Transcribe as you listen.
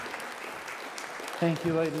Thank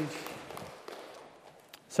you, ladies.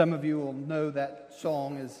 Some of you will know that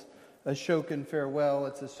song is Ashokan Farewell.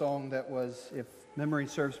 It's a song that was, if memory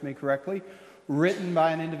serves me correctly, written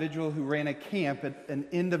by an individual who ran a camp at an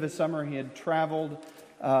end of a summer. He had traveled,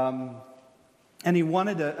 and he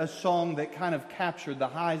wanted a song that kind of captured the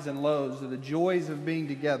highs and lows of the joys of being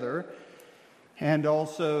together and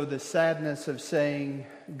also the sadness of saying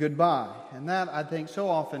goodbye. And that, I think, so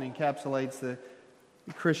often encapsulates the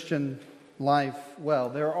Christian life well.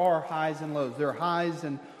 There are highs and lows. There are highs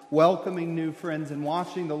in welcoming new friends and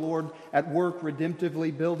watching the Lord at work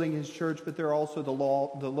redemptively building His church, but there are also the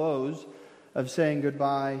lows of saying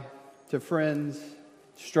goodbye to friends,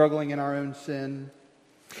 struggling in our own sin.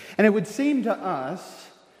 And it would seem to us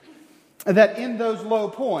that in those low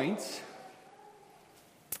points,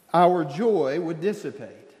 our joy would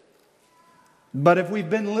dissipate. But if we've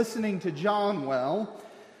been listening to John well,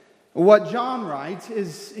 what John writes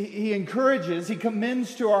is he encourages, he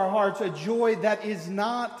commends to our hearts a joy that is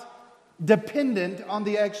not dependent on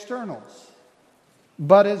the externals,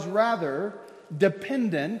 but is rather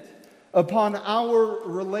dependent upon our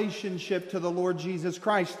relationship to the Lord Jesus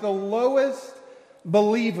Christ. The lowest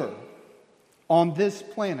believer on this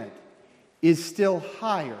planet is still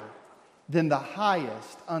higher than the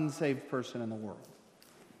highest unsaved person in the world.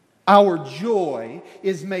 Our joy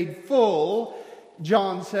is made full,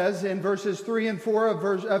 John says in verses 3 and 4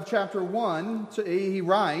 of chapter 1, he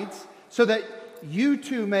writes, so that you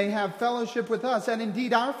too may have fellowship with us. And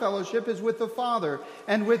indeed our fellowship is with the Father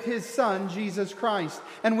and with His Son, Jesus Christ.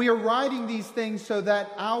 And we are writing these things so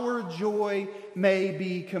that our joy may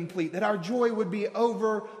be complete, that our joy would be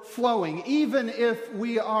overflowing, even if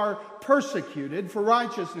we are persecuted for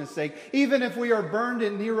righteousness' sake, even if we are burned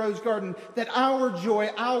in Nero's garden, that our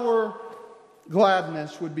joy, our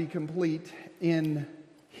gladness would be complete in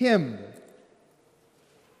Him.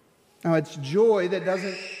 Now, it's joy that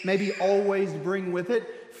doesn't maybe always bring with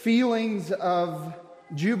it feelings of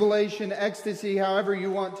jubilation, ecstasy, however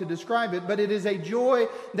you want to describe it, but it is a joy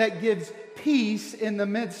that gives peace in the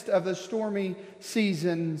midst of the stormy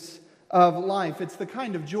seasons of life. It's the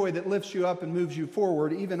kind of joy that lifts you up and moves you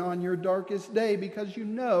forward even on your darkest day because you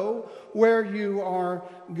know where you are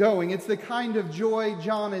going. It's the kind of joy,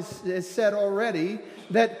 John has said already,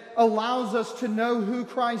 that allows us to know who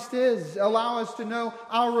Christ is, allow us to know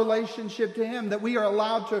our relationship to Him, that we are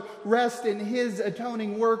allowed to rest in His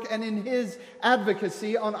atoning work and in His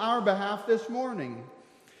advocacy on our behalf this morning.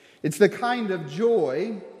 It's the kind of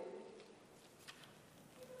joy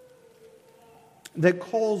that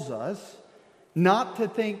calls us not to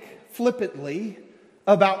think flippantly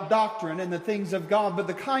about doctrine and the things of God, but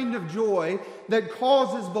the kind of joy that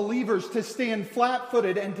causes believers to stand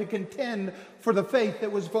flat-footed and to contend for the faith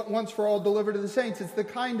that was once for all delivered to the saints. It's the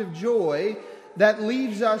kind of joy that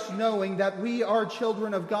leaves us knowing that we are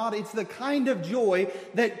children of God. It's the kind of joy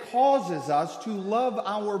that causes us to love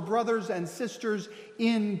our brothers and sisters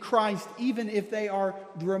in Christ, even if they are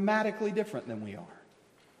dramatically different than we are.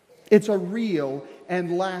 It's a real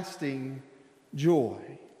and lasting joy.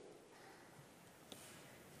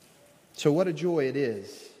 So what a joy it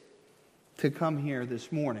is to come here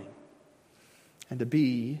this morning and to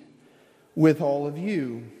be with all of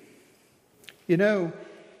you. You know,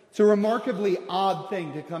 it's a remarkably odd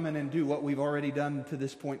thing to come in and do what we've already done to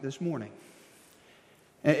this point this morning.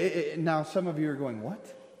 Now, some of you are going,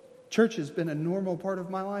 what? Church has been a normal part of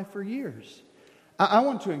my life for years. I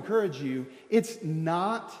want to encourage you, it's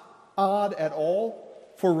not odd at all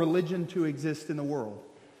for religion to exist in the world.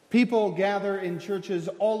 People gather in churches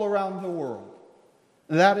all around the world.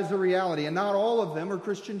 That is a reality. And not all of them are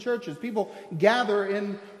Christian churches. People gather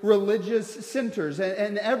in religious centers.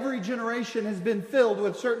 And every generation has been filled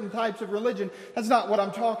with certain types of religion. That's not what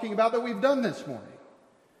I'm talking about that we've done this morning.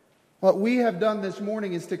 What we have done this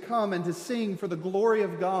morning is to come and to sing for the glory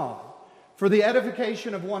of God, for the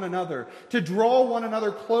edification of one another, to draw one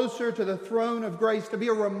another closer to the throne of grace, to be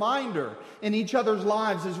a reminder in each other's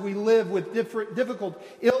lives as we live with difficult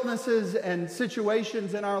illnesses and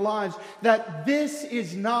situations in our lives that this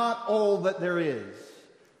is not all that there is.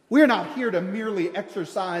 We are not here to merely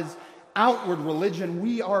exercise outward religion.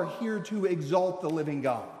 We are here to exalt the living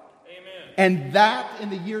God. Amen. And that in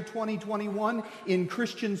the year 2021 in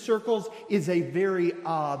Christian circles is a very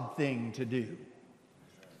odd thing to do.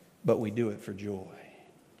 But we do it for joy.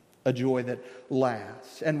 A joy that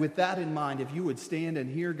lasts. And with that in mind, if you would stand and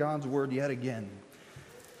hear God's word yet again.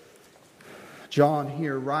 John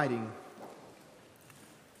here writing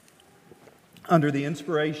under the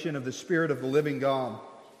inspiration of the Spirit of the living God.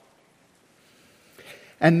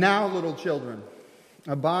 And now, little children,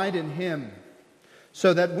 abide in Him,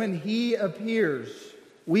 so that when He appears,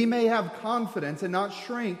 we may have confidence and not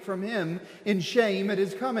shrink from him in shame at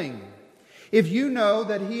his coming. If you know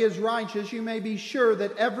that he is righteous, you may be sure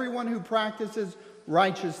that everyone who practices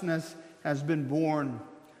righteousness has been born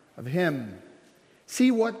of him.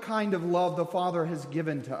 See what kind of love the Father has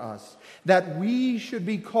given to us, that we should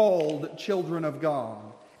be called children of God.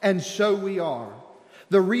 And so we are.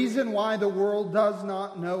 The reason why the world does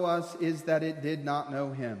not know us is that it did not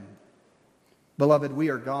know him. Beloved, we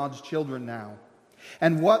are God's children now.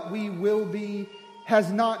 And what we will be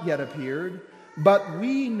has not yet appeared, but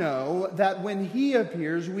we know that when he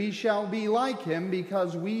appears, we shall be like him,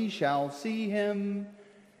 because we shall see him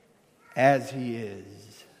as he is.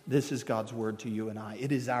 This is God's word to you and I.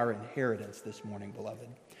 It is our inheritance this morning, beloved.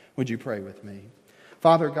 Would you pray with me?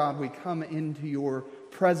 Father God, we come into your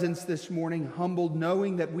presence this morning humbled,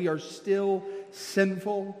 knowing that we are still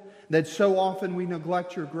sinful, that so often we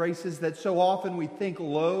neglect your graces, that so often we think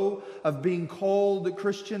low of being called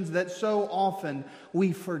Christians, that so often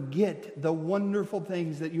we forget the wonderful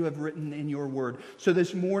things that you have written in your word. So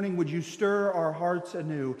this morning, would you stir our hearts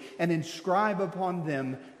anew and inscribe upon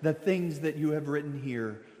them the things that you have written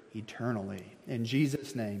here eternally. In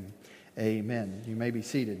Jesus' name, amen. You may be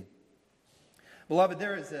seated. Beloved,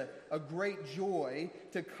 there is a great joy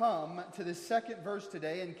to come to the second verse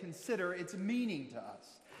today and consider its meaning to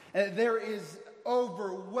us. There is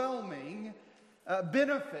overwhelming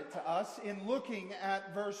benefit to us in looking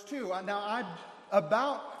at verse 2. Now, I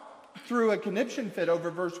about threw a conniption fit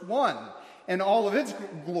over verse 1 and all of its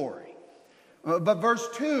glory. But verse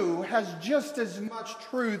 2 has just as much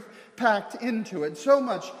truth packed into it, so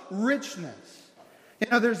much richness. You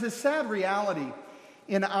know, there's this sad reality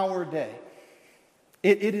in our day.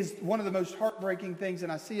 It is one of the most heartbreaking things,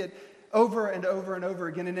 and I see it over and over and over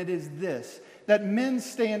again, and it is this, that men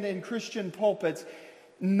stand in Christian pulpits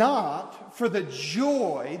not for the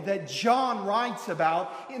joy that John writes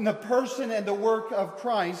about in the person and the work of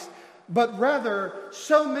Christ, but rather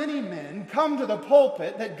so many men come to the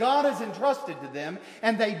pulpit that God has entrusted to them,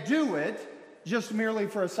 and they do it just merely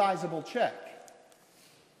for a sizable check.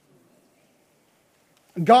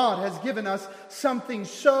 God has given us something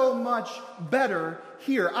so much better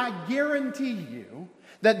here. I guarantee you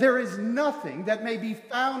that there is nothing that may be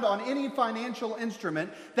found on any financial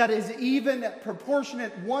instrument that is even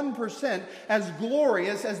proportionate 1% as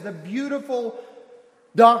glorious as the beautiful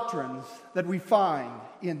doctrines that we find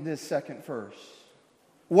in this second verse.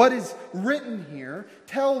 What is written here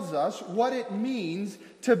tells us what it means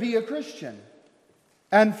to be a Christian,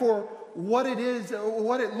 and for what it is,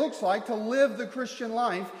 what it looks like to live the Christian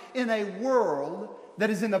life in a world that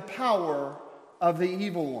is in the power of the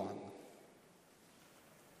evil one.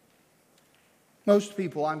 Most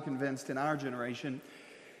people, I'm convinced, in our generation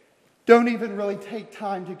don't even really take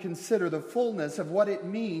time to consider the fullness of what it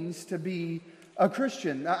means to be a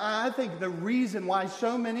Christian. I think the reason why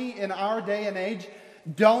so many in our day and age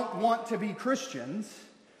don't want to be Christians,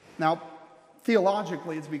 now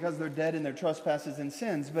theologically it's because they're dead in their trespasses and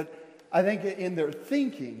sins, but I think in their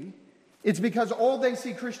thinking, it's because all they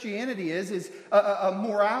see Christianity is a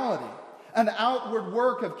morality, an outward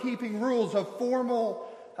work of keeping rules, a formal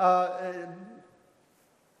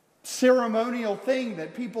ceremonial thing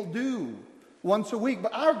that people do once a week.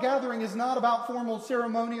 But our gathering is not about formal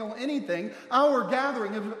ceremonial anything. Our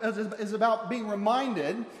gathering is about being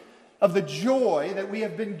reminded of the joy that we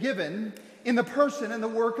have been given in the person and the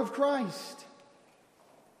work of Christ.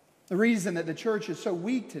 The reason that the church is so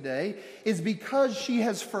weak today is because she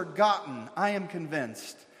has forgotten, I am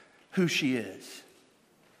convinced, who she is.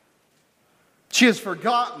 She has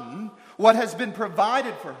forgotten what has been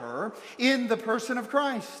provided for her in the person of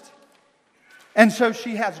Christ. And so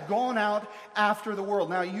she has gone out after the world.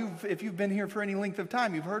 Now, if you've been here for any length of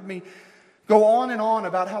time, you've heard me go on and on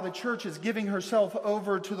about how the church is giving herself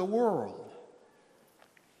over to the world.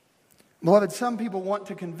 Beloved, some people want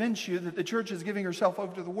to convince you that the church is giving herself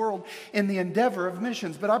over to the world in the endeavor of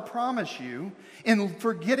missions. But I promise you, in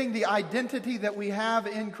forgetting the identity that we have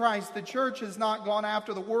in Christ, the church has not gone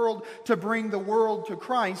after the world to bring the world to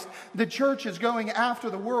Christ. The church is going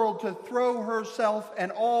after the world to throw herself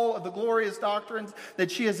and all of the glorious doctrines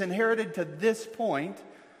that she has inherited to this point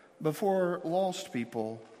before lost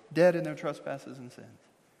people, dead in their trespasses and sins.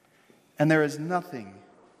 And there is nothing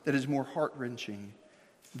that is more heart-wrenching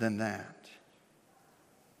than that.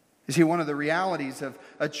 You see, one of the realities of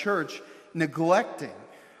a church neglecting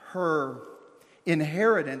her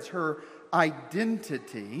inheritance, her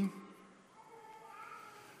identity,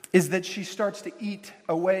 is that she starts to eat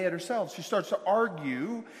away at herself. She starts to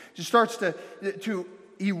argue. She starts to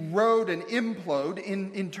erode and implode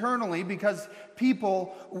internally because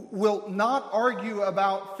people will not argue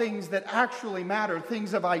about things that actually matter,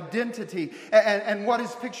 things of identity. And what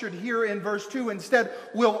is pictured here in verse 2, instead,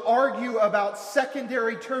 will argue about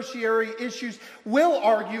secondary, tertiary issues. Will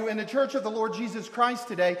argue in the Church of the Lord Jesus Christ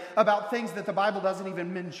today about things that the Bible doesn't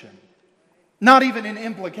even mention. Not even in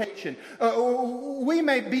implication. We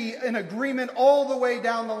may be in agreement all the way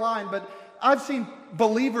down the line, but I've seen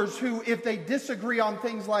believers who, if they disagree on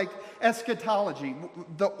things like eschatology,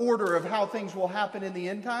 the order of how things will happen in the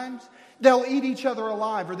end times, they'll eat each other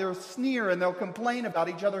alive, or they'll sneer and they'll complain about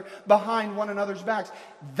each other behind one another's backs.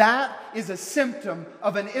 That is a symptom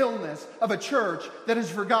of an illness of a church that has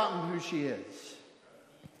forgotten who she is.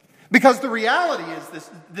 Because the reality is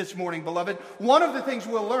this morning, beloved, one of the things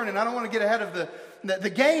we'll learn, and I don't want to get ahead of the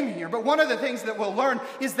game here, but one of the things that we'll learn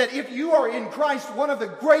is that if you are in Christ, one of the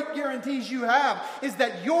great guarantees you have is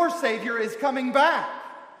that your Savior is coming back.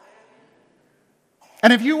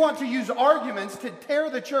 And if you want to use arguments to tear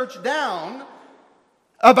the church down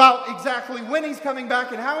about exactly when He's coming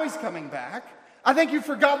back and how He's coming back, I think you've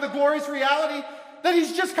forgotten the glorious reality that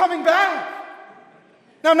He's just coming back.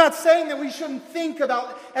 Now, I'm not saying that we shouldn't think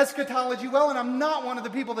about eschatology well, and I'm not one of the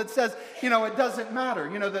people that says, it doesn't matter.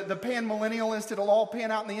 The pan-millennialist, it'll all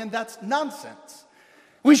pan out in the end. That's nonsense.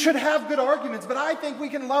 We should have good arguments, but I think we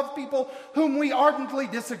can love people whom we ardently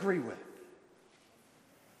disagree with.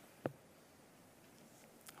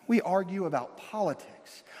 We argue about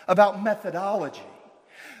politics, about methodology.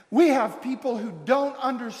 We have people who don't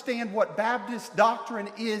understand what Baptist doctrine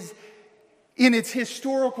is in its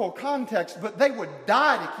historical context, but they would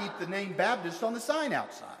die to keep the name Baptist on the sign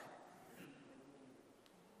outside.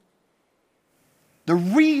 The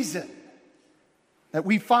reason that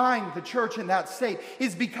we find the church in that state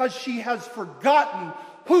is because she has forgotten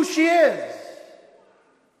who she is.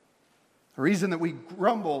 The reason that we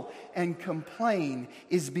grumble and complain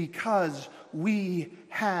is because we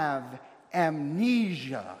have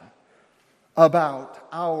amnesia about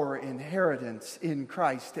our inheritance in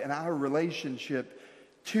Christ and our relationship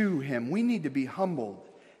to Him. We need to be humbled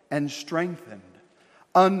and strengthened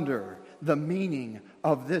under the meaning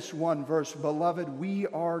of this one verse. Beloved, we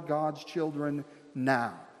are God's children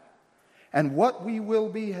now. And what we will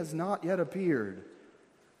be has not yet appeared.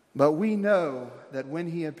 But we know that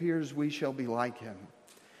when He appears, we shall be like Him,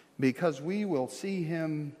 because we will see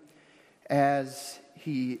Him as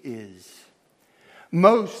He is.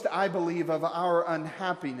 Most, I believe, of our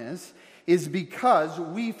unhappiness is because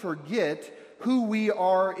we forget who we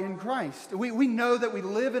are in Christ. We know that we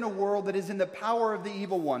live in a world that is in the power of the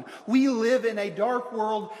evil one. We live in a dark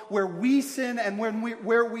world where we sin and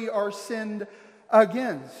where we are sinned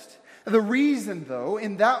against. The reason, though,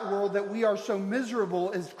 in that world that we are so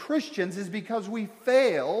miserable as Christians is because we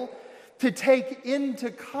fail to take into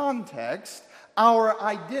context our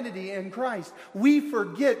identity in Christ. We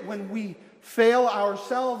forget when we fail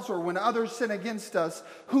ourselves or when others sin against us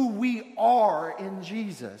who we are in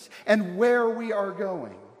Jesus and where we are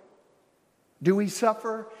going. Do we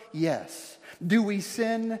suffer? Yes. Do we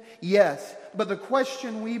sin? Yes. But the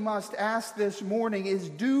question we must ask this morning is,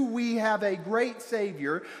 do we have a great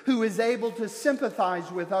Savior who is able to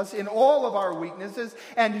sympathize with us in all of our weaknesses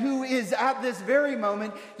and who is at this very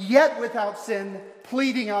moment, yet without sin,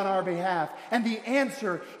 pleading on our behalf? And the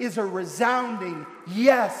answer is a resounding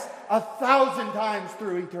yes, 1,000 times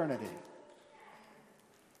through eternity.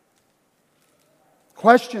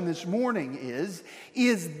 Question this morning is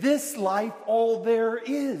this life all there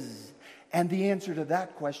is? And the answer to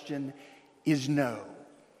that question is no.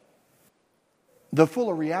 The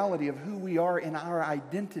fuller reality of who we are in our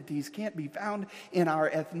identities can't be found in our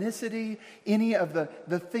ethnicity, any of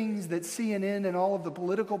the things that CNN and all of the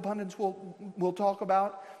political pundits will talk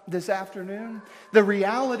about this afternoon. The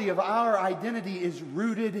reality of our identity is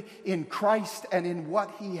rooted in Christ and in what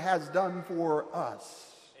He has done for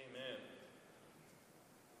us. Amen.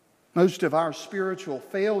 Most of our spiritual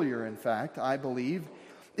failure, in fact, I believe,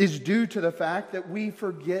 is due to the fact that we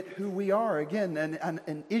forget who we are. Again,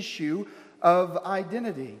 an issue of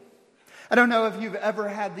identity. I don't know if you've ever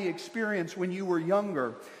had the experience when you were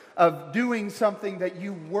younger of doing something that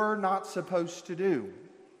you were not supposed to do.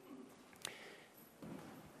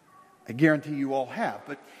 I guarantee you all have,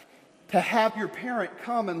 but to have your parent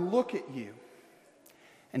come and look at you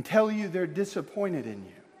and tell you they're disappointed in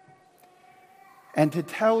you, and to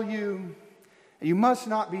tell you you must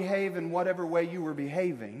not behave in whatever way you were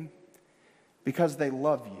behaving because they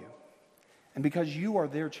love you and because you are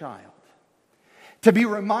their child. To be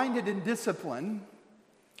reminded in discipline,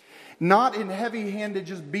 not in heavy-handed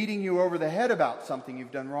just beating you over the head about something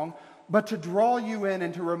you've done wrong, but to draw you in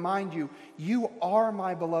and to remind you, you are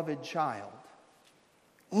my beloved child.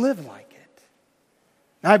 Live like it.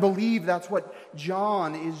 And I believe that's what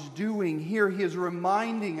John is doing here. He is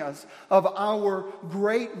reminding us of our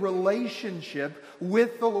great relationship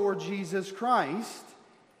with the Lord Jesus Christ.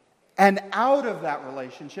 And out of that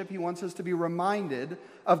relationship, he wants us to be reminded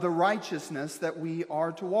of the righteousness that we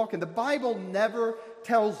are to walk in. The Bible never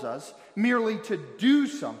tells us merely to do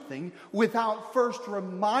something without first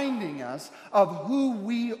reminding us of who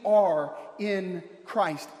we are in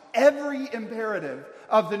Christ. Every imperative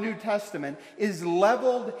of the New Testament is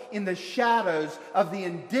leveled in the shadows of the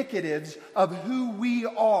indicatives of who we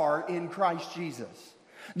are in Christ Jesus.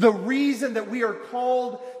 The reason that we are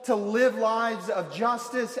called to live lives of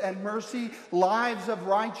justice and mercy, lives of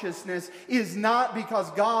righteousness, is not because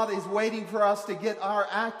God is waiting for us to get our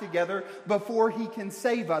act together before He can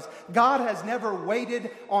save us. God has never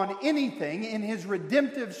waited on anything in His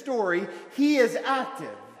redemptive story. He is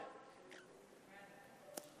active.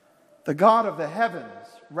 The God of the heavens,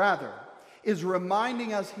 rather, is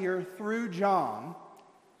reminding us here through John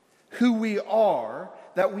who we are,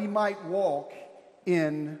 that we might walk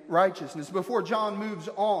in righteousness. Before John moves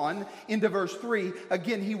on into verse 3,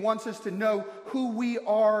 again, he wants us to know who we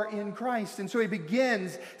are in Christ. And so he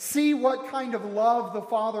begins, see what kind of love the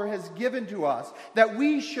Father has given to us, that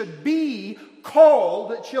we should be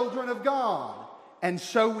called children of God. And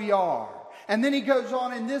so we are. And then he goes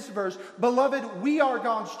on in this verse, beloved, we are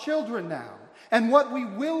God's children now, and what we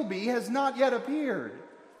will be has not yet appeared.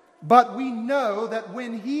 But we know that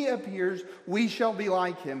when He appears, we shall be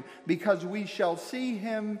like Him, because we shall see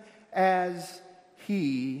Him as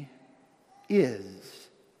He is.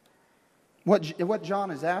 What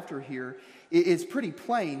John is after here is pretty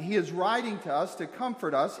plain. He is writing to us to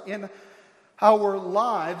comfort us in our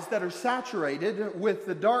lives that are saturated with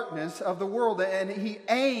the darkness of the world. And he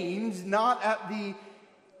aims not at the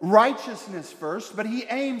righteousness first, but he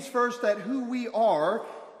aims first at who we are,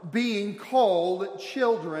 being called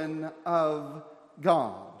children of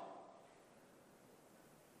God.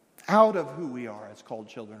 Out of who we are as called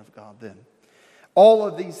children of God then. All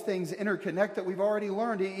of these things interconnect that we've already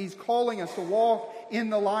learned. He's calling us to walk in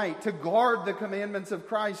the light, to guard the commandments of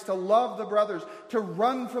Christ, to love the brothers, to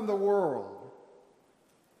run from the world.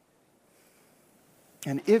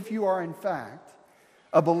 And if you are in fact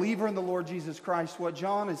a believer in the Lord Jesus Christ, what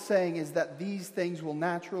John is saying is that these things will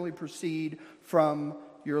naturally proceed from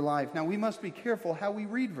your life. Now, we must be careful how we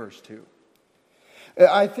read verse 2.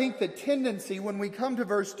 I think the tendency when we come to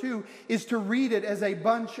verse 2 is to read it as a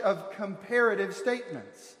bunch of comparative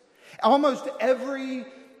statements. Almost every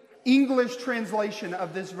English translation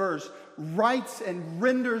of this verse writes and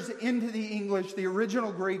renders into the English the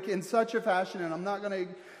original Greek in such a fashion, and I'm not going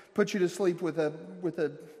to put you to sleep with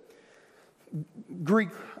a Greek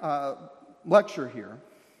lecture here.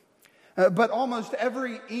 But almost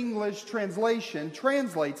every English translation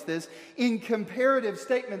translates this in comparative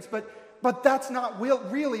statements. But that's not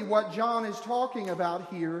really what John is talking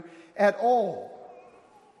about here at all.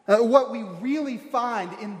 What we really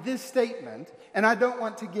find in this statement, and I don't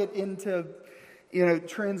want to get into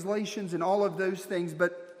translations and all of those things,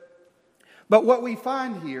 but what we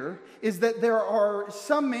find here is that there are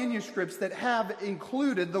some manuscripts that have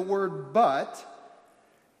included the word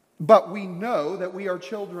but we know that we are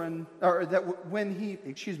children, or that when he,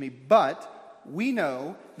 but we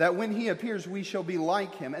know that when he appears we shall be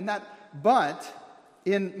like him. And that but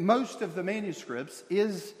in most of the manuscripts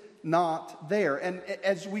is not there. And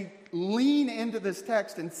as we lean into this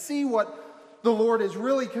text and see what the Lord is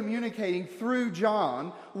really communicating through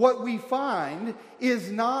John, what we find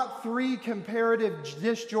is not three comparative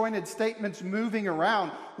disjointed statements moving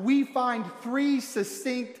around. We find three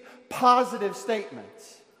succinct positive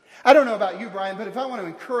statements. I don't know about you, Brian, but if I want to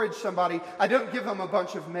encourage somebody, I don't give them a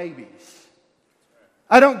bunch of maybes.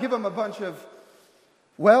 I don't give them a bunch of,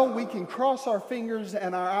 well, we can cross our fingers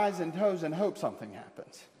and our eyes and toes and hope something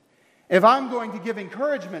happens. If I'm going to give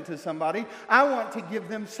encouragement to somebody, I want to give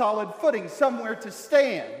them solid footing, somewhere to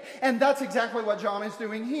stand. And that's exactly what John is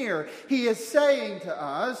doing here. He is saying to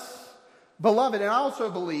us, beloved, and I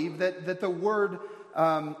also believe that the word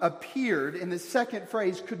appeared in the second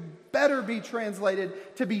phrase could better be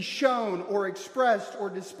translated to be shown or expressed or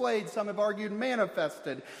displayed. Some have argued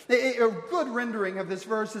manifested. A good rendering of this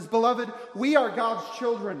verse is, beloved, we are God's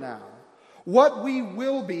children now. What we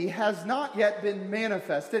will be has not yet been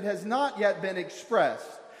manifested, has not yet been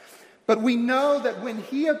expressed. But we know that when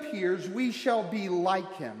he appears, we shall be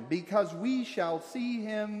like him, because we shall see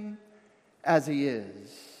him as he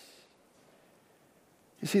is.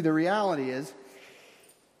 You see, the reality is,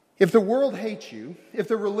 if the world hates you, if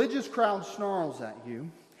the religious crowd snarls at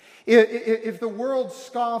you, If the world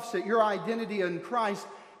scoffs at your identity in Christ,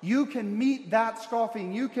 you can meet that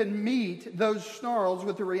scoffing. You can meet those snarls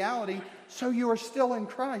with the reality, so you are still in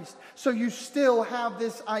Christ. So you still have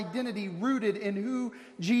this identity rooted in who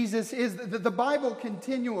Jesus is. The Bible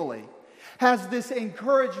continually has this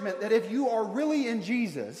encouragement that if you are really in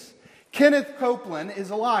Jesus, Kenneth Copeland is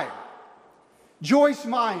a liar. Joyce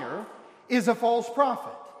Meyer is a false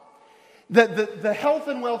prophet. The health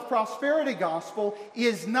and wealth prosperity gospel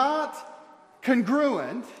is not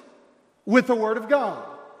congruent with the Word of God.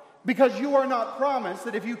 Because you are not promised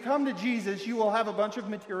that if you come to Jesus, you will have a bunch of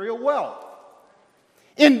material wealth.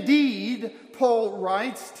 Indeed, Paul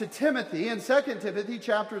writes to Timothy in 2 Timothy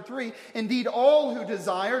chapter 3, indeed, all who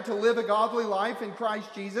desire to live a godly life in Christ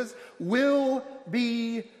Jesus will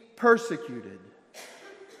be persecuted.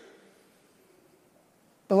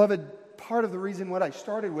 Beloved, part of the reason what I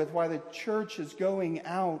started with, why the church is going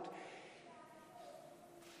out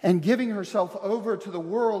and giving herself over to the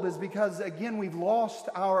world, is because, again, we've lost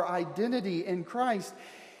our identity in Christ.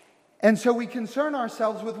 And so we concern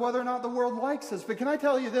ourselves with whether or not the world likes us. But can I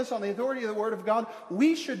tell you this, on the authority of the Word of God,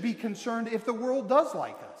 we should be concerned if the world does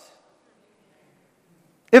like us.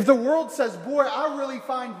 If the world says, boy, I really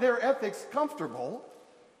find their ethics comfortable,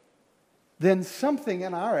 then something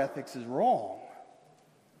in our ethics is wrong.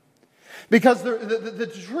 Because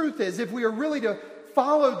the truth is, if we are really to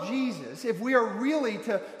follow Jesus, if we are really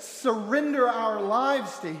to surrender our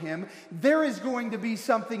lives to Him, there is going to be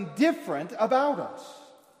something different about us.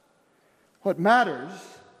 What matters,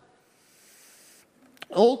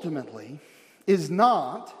 ultimately, is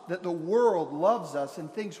not that the world loves us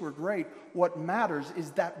and thinks we're great. What matters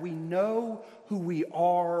is that we know who we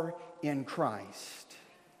are in Christ.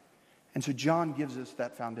 And so John gives us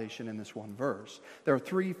that foundation in this one verse. There are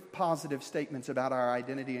three positive statements about our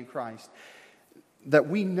identity in Christ. That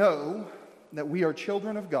we know that we are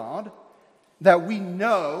children of God, that we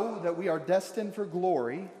know that we are destined for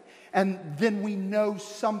glory, and then we know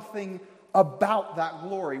something about that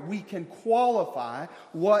glory. We can qualify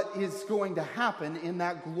what is going to happen in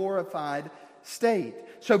that glorified state.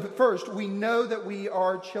 So first, we know that we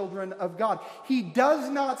are children of God. He does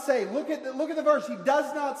not say, look at the verse, he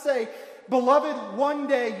does not say, beloved, one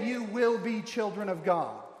day you will be children of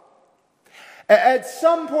God. At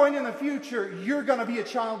some point in the future, you're going to be a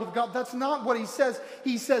child of God. That's not what he says.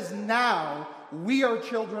 He says, now we are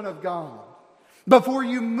children of God. Before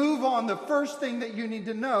you move on, the first thing that you need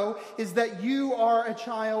to know is that you are a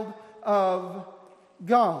child of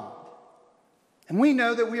God. And we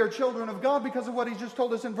know that we are children of God because of what he just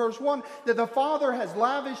told us in verse 1, that the Father has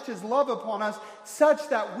lavished his love upon us such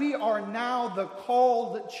that we are now the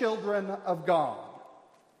called children of God.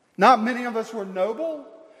 Not many of us were noble.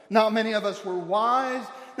 Not many of us were wise.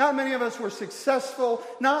 Not many of us were successful.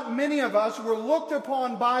 Not many of us were looked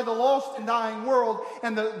upon by the lost and dying world,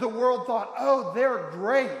 and the world thought, oh, they're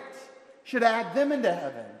great. Should add them into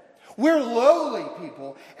heaven. We're lowly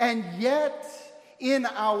people, and yet in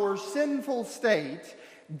our sinful state,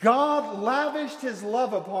 God lavished his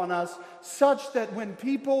love upon us such that when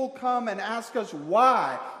people come and ask us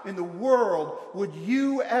why in the world would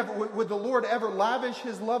the Lord ever lavish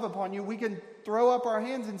his love upon you, we can throw up our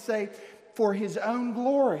hands and say, for his own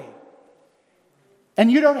glory.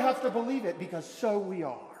 And you don't have to believe it, because so we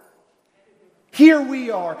are. Here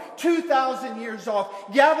we are, 2,000 years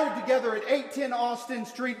off, gathered together at 810 Austin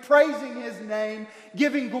Street, praising his name,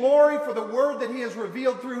 giving glory for the word that he has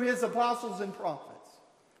revealed through his apostles and prophets.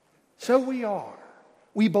 So we are.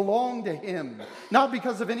 We belong to him, not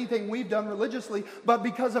because of anything we've done religiously, but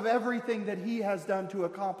because of everything that he has done to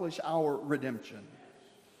accomplish our redemption.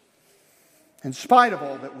 In spite of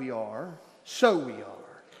all that we are, so we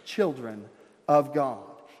are children of God.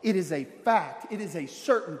 It is a fact. It is a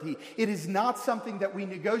certainty. It is not something that we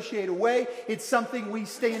negotiate away. It's something we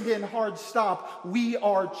stand in hard stop. We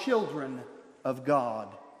are children of God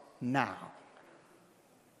now.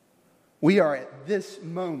 We are at this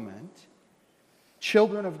moment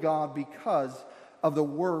children of God because of the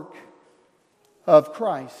work of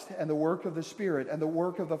Christ and the work of the Spirit and the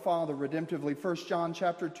work of the Father redemptively. 1 John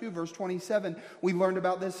chapter 2 verse 27, we learned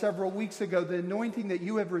about this several weeks ago. The anointing that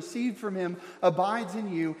you have received from him abides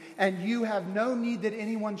in you, and you have no need that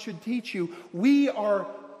anyone should teach you. We are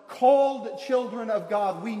called children of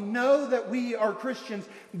God. We know that we are Christians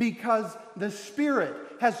because the Spirit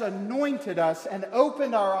has anointed us and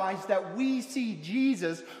opened our eyes that we see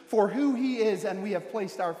Jesus for who he is, and we have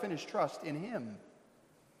placed our finished trust in him.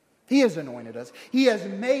 He has anointed us. He has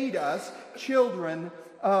made us children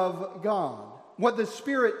of God. What the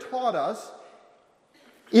Spirit taught us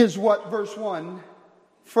is what verse 1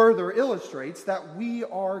 further illustrates, that we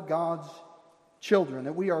are God's children,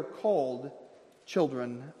 that we are called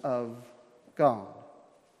children of God.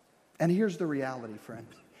 And here's the reality,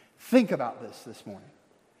 friends. Think about this morning.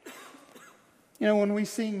 You know, when we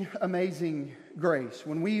sing Amazing Grace,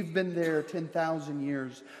 when we've been there 10,000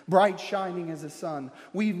 years, bright shining as a sun,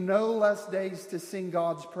 we've no less days to sing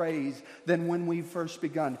God's praise than when we first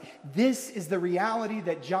begun. This is the reality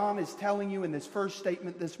that John is telling you in this first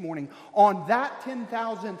statement this morning. On that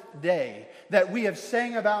 10,000th day that we have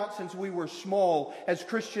sang about since we were small as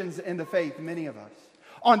Christians in the faith, many of us,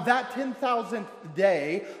 on that 10,000th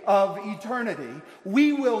day of eternity,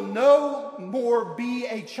 we will no more be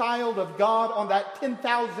a child of God on that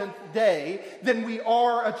 10,000th day than we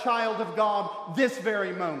are a child of God this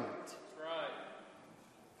very moment. Right.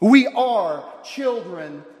 We are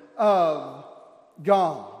children of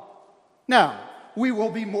God. Now, we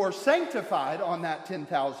will be more sanctified on that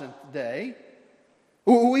 10,000th day.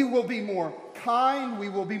 We will be more kind. We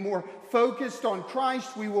will be more focused on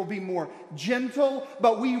Christ. We will be more gentle.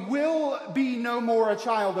 But we will be no more a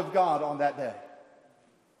child of God on that day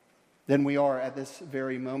than we are at this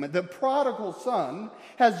very moment. The prodigal son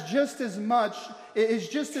is just as much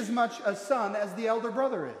a son as the elder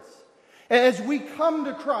brother is. As we come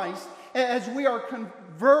to Christ, as we are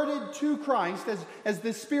converted to Christ, as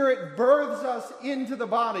the Spirit births us into the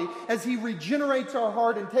body, as He regenerates our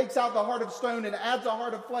heart and takes out the heart of stone and adds a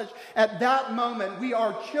heart of flesh, at that moment we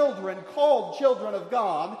are children, called children of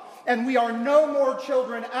God, and we are no more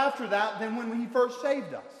children after that than when He first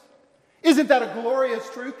saved us. Isn't that a glorious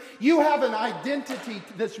truth? You have an identity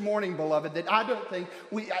this morning, beloved, that I don't think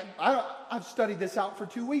I've studied this out for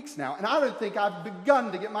 2 weeks now, and I don't think I've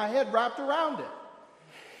begun to get my head wrapped around it.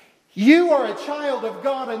 You are a child of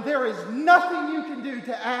God, and there is nothing you can do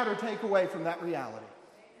to add or take away from that reality.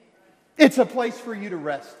 It's a place for you to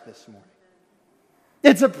rest this morning.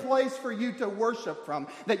 It's a place for you to worship from,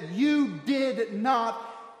 that you did not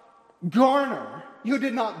garner, you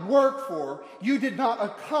did not work for, you did not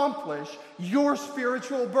accomplish your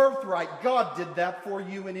spiritual birthright. God did that for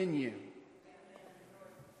you and in you.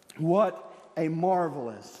 What a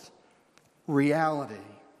marvelous reality.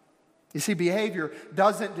 You see, behavior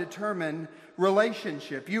doesn't determine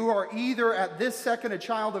relationship. You are either at this second a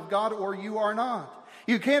child of God or you are not.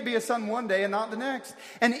 You can't be a son one day and not the next.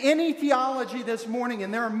 And any theology this morning,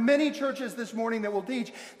 and there are many churches this morning that will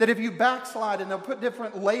teach that if you backslide, and they'll put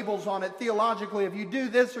different labels on it theologically, if you do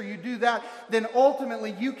this or you do that, then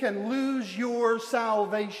ultimately you can lose your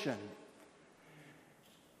salvation.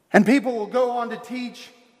 And people will go on to teach,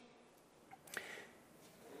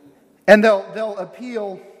 and they'll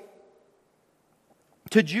appeal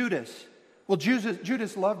to Judas. Well,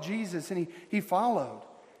 Judas loved Jesus and he followed.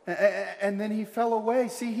 And then he fell away.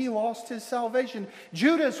 See, he lost his salvation.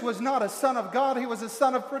 Judas was not a son of God. He was a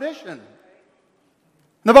son of perdition.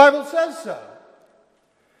 The Bible says so.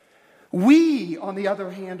 We, on the other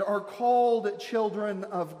hand, are called children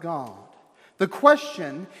of God. The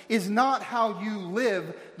question is not how you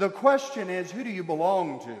live. The question is, who do you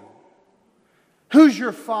belong to? Who's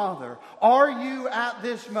your father? Are you at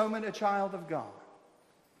this moment a child of God?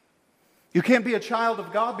 You can't be a child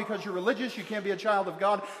of God because you're religious. You can't be a child of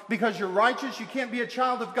God because you're righteous. You can't be a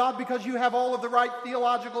child of God because you have all of the right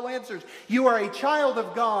theological answers. You are a child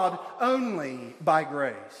of God only by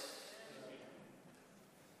grace.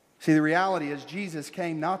 See, the reality is Jesus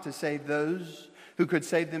came not to save those who could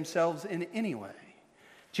save themselves in any way.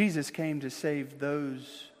 Jesus came to save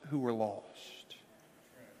those who were lost.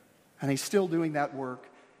 And He's still doing that work.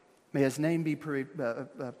 May His name be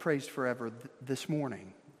praised forever this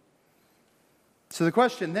morning. So the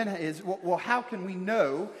question then is, well, how can we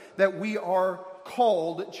know that we are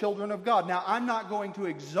called children of God? Now, I'm not going to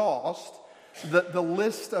exhaust the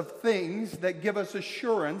list of things that give us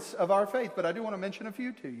assurance of our faith, but I do want to mention a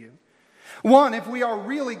few to you. One, if we are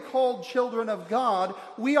really called children of God,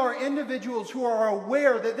 we are individuals who are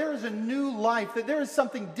aware that there is a new life, that there is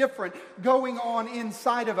something different going on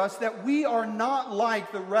inside of us, that we are not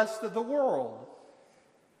like the rest of the world.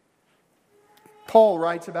 Paul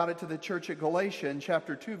writes about it to the church at Galatia in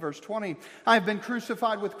chapter 2, verse 20. I have been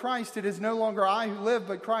crucified with Christ. It is no longer I who live,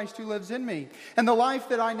 but Christ who lives in me. And the life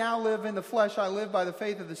that I now live in the flesh, I live by the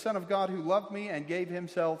faith of the Son of God who loved me and gave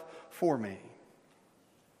Himself for me.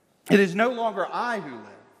 It is no longer I who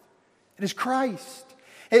live. It is Christ.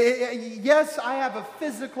 Yes, I have a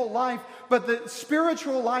physical life, but the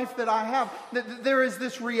spiritual life that I have, there is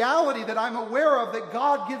this reality that I'm aware of, that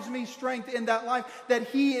God gives me strength in that life, that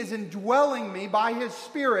He is indwelling me by His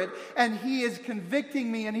Spirit, and He is convicting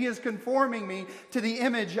me and He is conforming me to the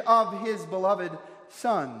image of His beloved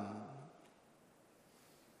Son.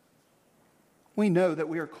 We know that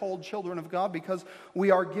we are called children of God because we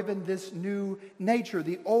are given this new nature.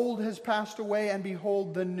 The old has passed away, and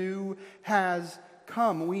behold, the new has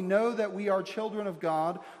come. We know that we are children of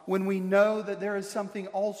God when we know that there is something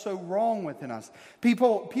also wrong within us.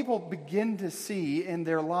 People begin to see in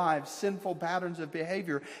their lives sinful patterns of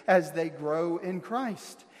behavior as they grow in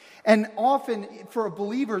Christ. And often, for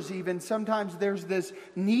believers even, sometimes there's this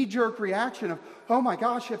knee-jerk reaction of, oh my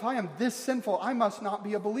gosh, if I am this sinful, I must not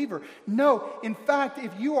be a believer. No, in fact,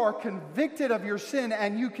 if you are convicted of your sin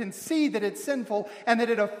and you can see that it's sinful and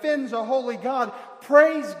that it offends a holy God,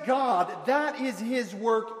 praise God, that is His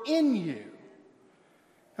work in you.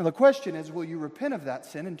 Now the question is, will you repent of that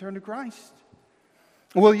sin and turn to Christ?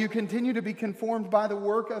 Will you continue to be conformed by the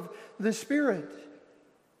work of the Spirit?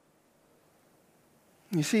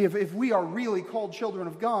 You see, if we are really called children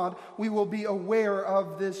of God, we will be aware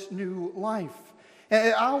of this new life.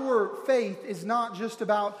 Our faith is not just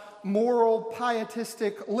about moral,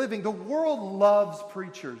 pietistic living. The world loves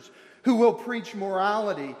preachers who will preach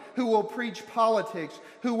morality, who will preach politics,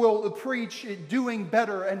 who will preach doing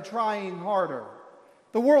better and trying harder.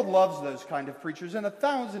 The world loves those kind of preachers in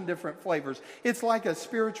 1,000 different flavors. It's like a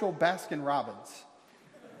spiritual Baskin Robbins.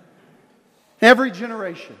 Every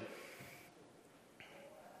generation.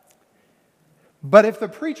 But if the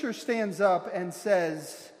preacher stands up and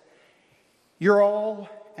says, you're all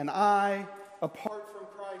and I, apart from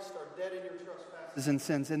Christ, are dead in your trespasses and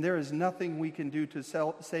sins, and there is nothing we can do to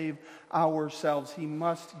save ourselves, He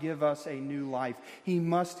must give us a new life. He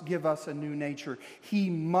must give us a new nature. He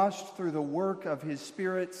must, through the work of His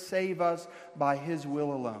Spirit, save us by His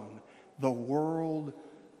will alone. The world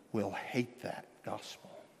will hate that gospel.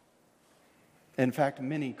 In fact,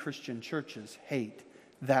 many Christian churches hate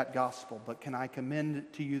that gospel. But can I commend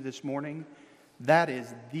to you this morning? That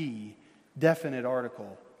is the definite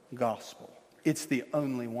article gospel. It's the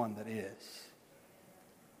only one that is.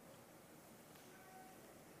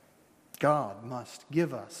 God must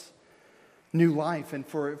give us new life. And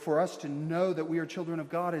for us to know that we are children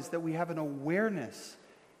of God is that we have an awareness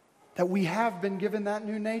that we have been given that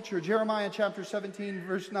new nature. Jeremiah chapter 17,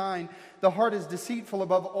 verse 9, the heart is deceitful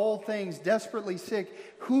above all things, desperately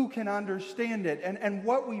sick. Who can understand it? And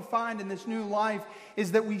what we find in this new life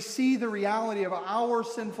is that we see the reality of our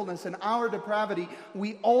sinfulness and our depravity.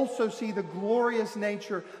 We also see the glorious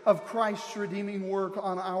nature of Christ's redeeming work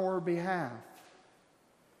on our behalf.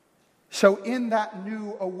 So in that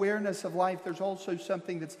new awareness of life, there's also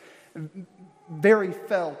something that's very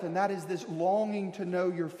felt, and that is this longing to know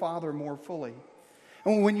your Father more fully.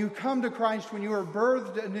 And when you come to Christ, when you are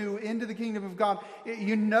birthed anew into the kingdom of God,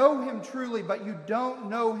 you know Him truly, but you don't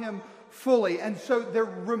know Him fully. And so there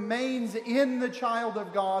remains in the child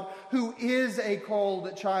of God, who is a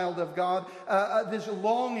called child of God, this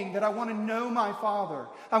longing that I want to know my Father.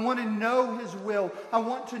 I want to know His will. I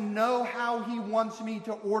want to know how He wants me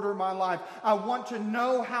to order my life. I want to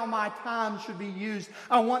know how my time should be used.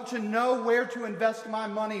 I want to know where to invest my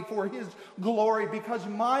money for His glory, because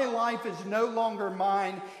my life is no longer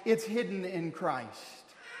mine. It's hidden in Christ.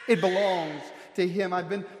 It belongs to Him. I've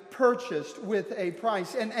been purchased with a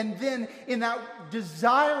price. And then in that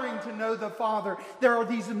desiring to know the Father, there are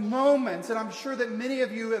these moments, and I'm sure that many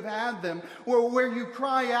of you have had them, where you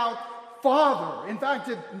cry out, Father. In fact,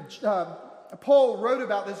 Paul wrote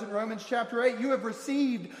about this in Romans chapter 8. You have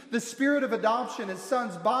received the Spirit of adoption as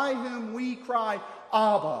sons, by whom we cry,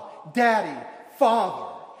 Abba, Daddy,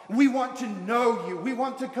 Father. We want to know you. We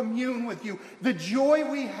want to commune with you. The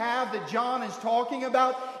joy we have that John is talking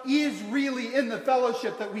about is really in the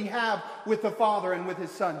fellowship that we have with the Father and with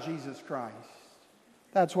His Son, Jesus Christ.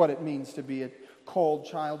 That's what it means to be a called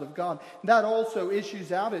child of God. That also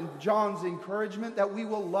issues out in John's encouragement that we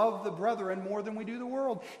will love the brethren more than we do the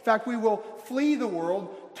world. In fact, we will flee the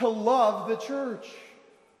world to love the church.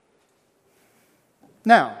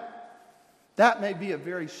 Now, that may be a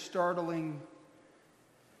very startling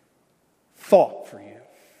thought for you.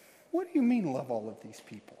 What do you mean love all of these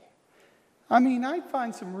people? I mean, I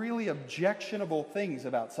find some really objectionable things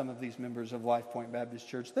about some of these members of Life Point Baptist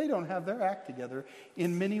Church. They don't have their act together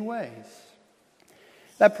in many ways.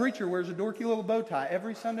 That preacher wears a dorky little bow tie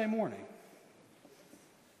every Sunday morning.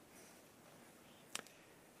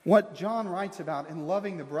 What John writes about in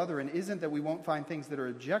loving the brethren isn't that we won't find things that are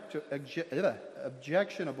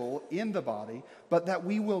objectionable in the body, but that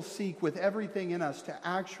we will seek with everything in us to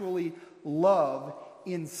actually love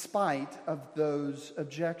in spite of those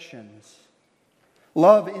objections.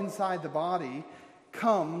 Love inside the body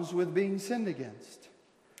comes with being sinned against.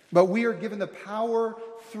 But we are given the power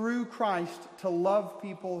through Christ to love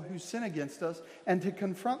people who sin against us and to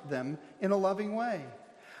confront them in a loving way.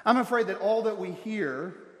 I'm afraid that all that we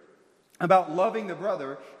hear about loving the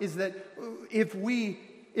brother is that if we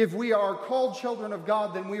are called children of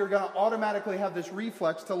God, then we are going to automatically have this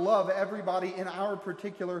reflex to love everybody in our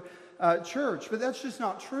particular church. But that's just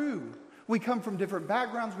not true. We come from different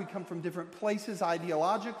backgrounds. We come from different places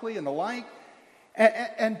ideologically and the like.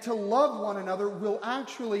 And to love one another will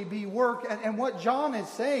actually be work. And what John is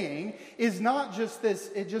saying is not just this,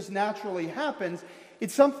 it just naturally happens.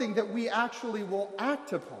 It's something that we actually will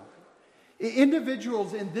act upon.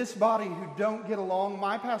 Individuals in this body who don't get along,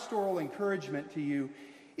 my pastoral encouragement to you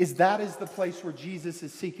is that is the place where Jesus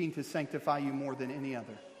is seeking to sanctify you more than any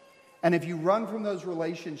other. And if you run from those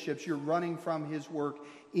relationships, you're running from His work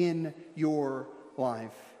in your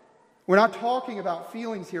life. We're not talking about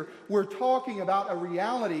feelings here. We're talking about a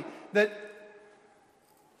reality that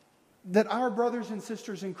our brothers and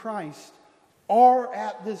sisters in Christ are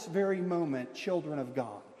at this very moment children of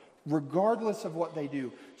God, regardless of what they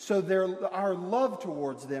do. So our love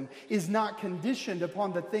towards them is not conditioned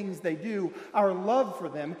upon the things they do. Our love for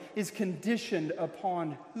them is conditioned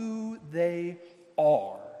upon who they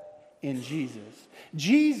are in Jesus.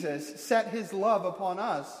 Jesus set His love upon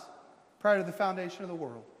us prior to the foundation of the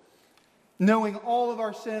world. Knowing all of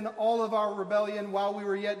our sin, all of our rebellion while we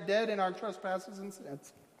were yet dead in our trespasses and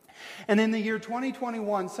sins. And in the year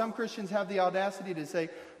 2021, some Christians have the audacity to say,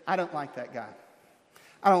 I don't like that guy.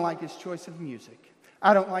 I don't like his choice of music.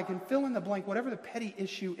 I don't like him. Fill in the blank, whatever the petty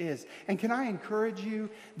issue is. And can I encourage you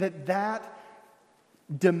that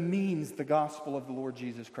demeans the gospel of the Lord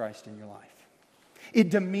Jesus Christ in your life? It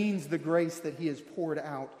demeans the grace that He has poured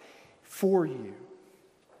out for you.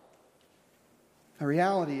 The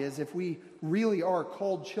reality is, if we really are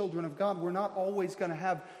called children of God, we're not always going to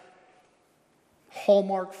have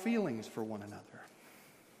hallmark feelings for one another.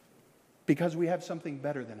 Because we have something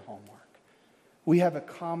better than hallmark. We have a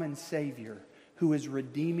common Savior who is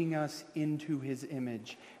redeeming us into His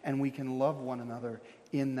image, and we can love one another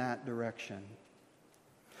in that direction.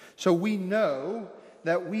 So we know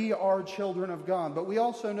that we are children of God, but we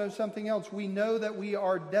also know something else. We know that we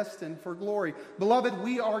are destined for glory. Beloved,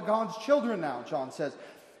 we are God's children now, John says.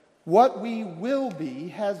 What we will be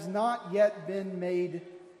has not yet been made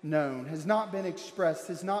known, has not been expressed,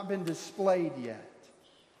 has not been displayed yet.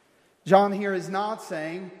 John here is not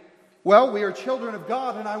saying, well, we are children of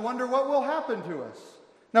God, and I wonder what will happen to us.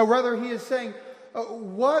 No, rather he is saying,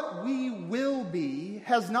 what we will be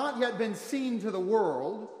has not yet been seen to the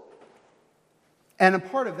world. And a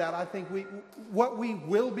part of that, I think, what we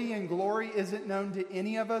will be in glory isn't known to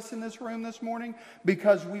any of us in this room this morning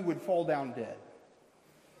because we would fall down dead.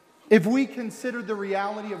 If we considered the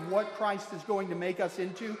reality of what Christ is going to make us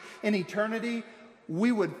into in eternity,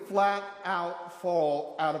 we would flat out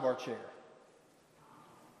fall out of our chair.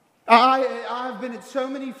 I've been at so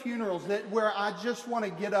many funerals where I just want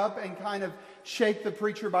to get up and kind of shake the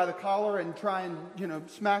preacher by the collar and try and,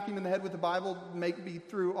 smack him in the head with the Bible, make me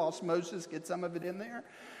through osmosis, get some of it in there.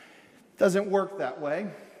 Doesn't work that way.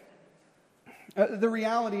 The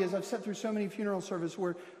reality is I've sat through so many funeral services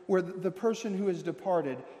where the person who has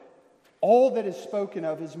departed, all that is spoken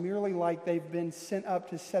of is merely like they've been sent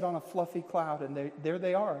up to sit on a fluffy cloud, and there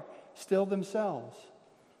they are, still themselves.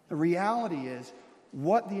 The reality is,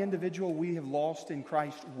 what the individual we have lost in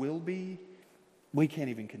Christ will be, we can't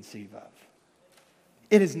even conceive of.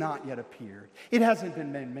 It has not yet appeared. It hasn't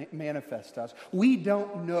been manifest to us. We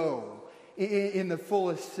don't know in the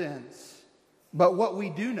fullest sense. But what we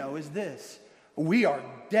do know is this: we are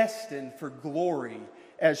destined for glory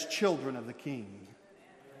as children of the King.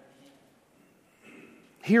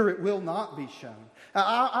 Here it will not be shown.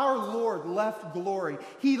 Our Lord left glory.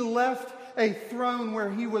 He left a throne where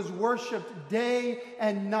He was worshipped day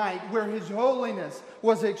and night, where His holiness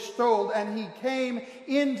was extolled, and He came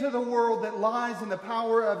into the world that lies in the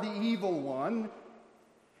power of the evil one,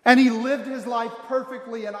 and He lived His life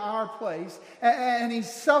perfectly in our place, and He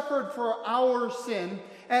suffered for our sin,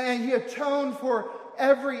 and He atoned for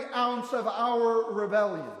every ounce of our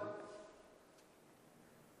rebellion.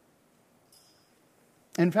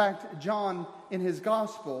 In fact, John, in his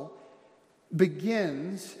gospel,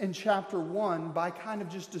 begins in chapter 1 by kind of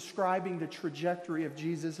just describing the trajectory of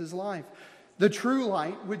Jesus' life. The true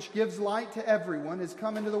light, which gives light to everyone, has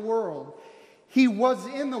come into the world. He was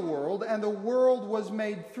in the world, and the world was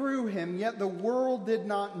made through Him, yet the world did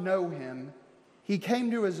not know Him. He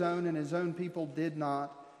came to His own, and His own people did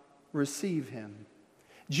not receive Him.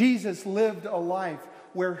 Jesus lived a life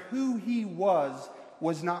where who He was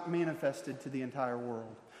not manifested to the entire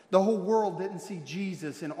world. The whole world didn't see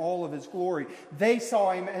Jesus in all of His glory. They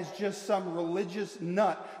saw Him as just some religious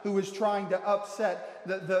nut who was trying to upset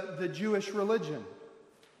the Jewish religion.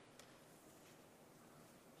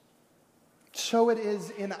 so it is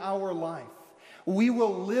in our life. We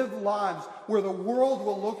will live lives where the world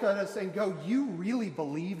will look at us and go, you really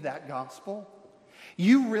believe that gospel?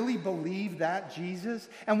 You really believe that Jesus?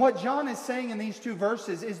 And what John is saying in these two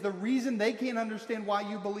verses is the reason they can't understand why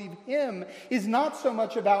you believe him is not so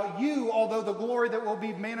much about you, although the glory that will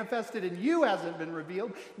be manifested in you hasn't been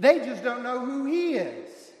revealed. They just don't know who he is.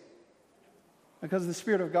 Because the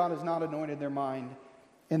Spirit of God has not anointed their mind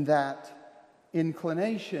in that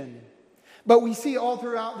inclination. But we see all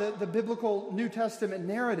throughout the biblical New Testament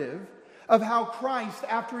narrative of how Christ,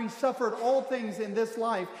 after he suffered all things in this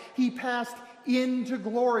life, he passed into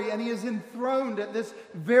glory and he is enthroned at this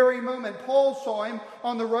very moment. Paul saw him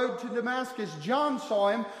on the road to Damascus. John saw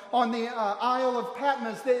him on the Isle of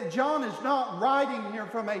Patmos. John is not writing here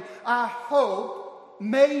from I hope,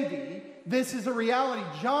 maybe, this is a reality.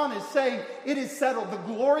 John is saying it is settled. The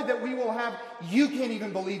glory that we will have, you can't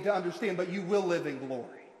even believe to understand, but you will live in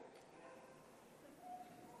glory.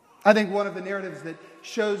 I think one of the narratives that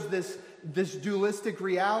shows this dualistic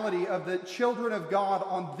reality of the children of God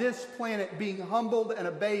on this planet being humbled and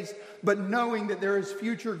abased, but knowing that there is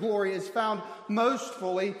future glory, is found most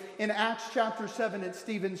fully in Acts chapter 7 at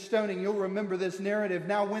Stephen's stoning. You'll remember this narrative.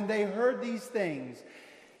 Now, when they heard these things,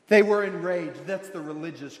 they were enraged. That's the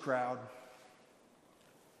religious crowd.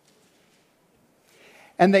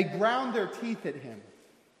 And they ground their teeth at him.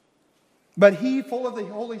 But he, full of the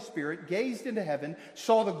Holy Spirit, gazed into heaven,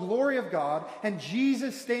 saw the glory of God, and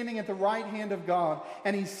Jesus standing at the right hand of God.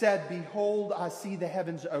 And he said, behold, I see the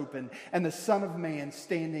heavens open, and the Son of Man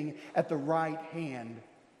standing at the right hand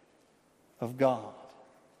of God.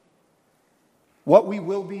 What we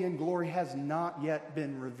will be in glory has not yet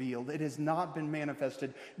been revealed. It has not been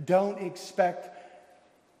manifested. Don't expect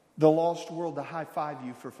the lost world to high-five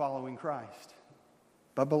you for following Christ.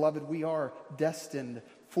 But beloved, we are destined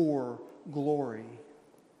for glory.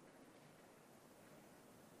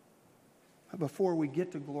 Before we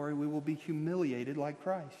get to glory, we will be humiliated like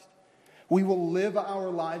Christ. We will live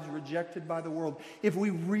our lives rejected by the world. If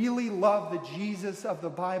we really love the Jesus of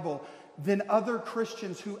the Bible, then other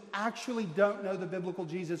Christians who actually don't know the biblical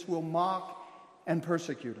Jesus will mock and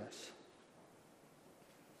persecute us.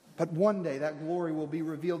 But one day that glory will be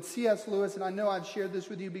revealed. C.S. Lewis, and I know I've shared this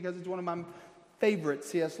with you because it's one of my favorite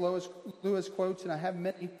C.S. Lewis quotes, and I have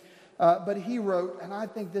many. But he wrote, and I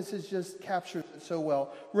think this is just captured it so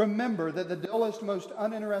well. Remember that the dullest, most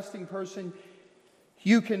uninteresting person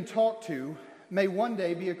you can talk to may one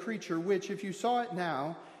day be a creature which, if you saw it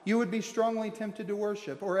now, you would be strongly tempted to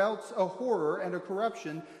worship, or else a horror and a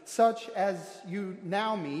corruption such as you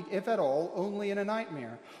now meet, if at all, only in a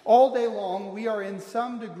nightmare. All day long, we are in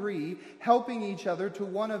some degree helping each other to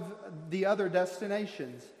one of the other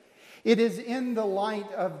destinations. It is in the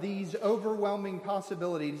light of these overwhelming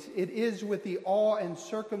possibilities, it is with the awe and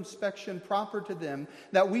circumspection proper to them,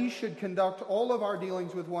 that we should conduct all of our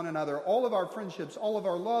dealings with one another, all of our friendships, all of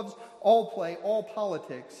our loves, all play, all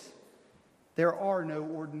politics. There are no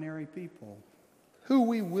ordinary people. Who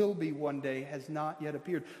we will be one day has not yet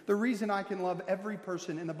appeared. The reason I can love every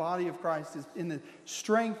person in the body of Christ is in the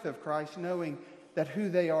strength of Christ, knowing that who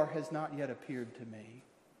they are has not yet appeared to me.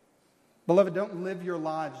 Beloved, don't live your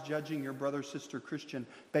lives judging your brother, sister, Christian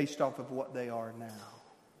based off of what they are now.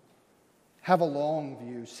 Have a long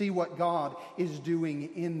view. See what God is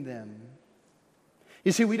doing in them.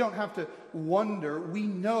 You see, we don't have to wonder. We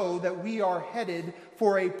know that we are headed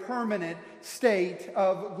for a permanent state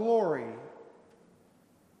of glory.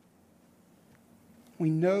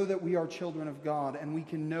 We know that we are children of God, and we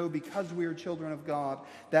can know because we are children of God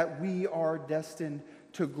that we are destined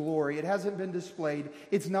to glory. It hasn't been displayed.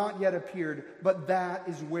 It's not yet appeared, but that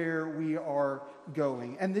is where we are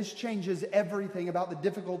going. And this changes everything about the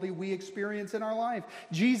difficulty we experience in our life.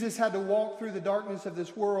 Jesus had to walk through the darkness of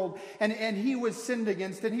this world, and he was sinned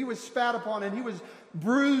against, and he was spat upon, and he was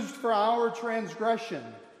bruised for our transgression.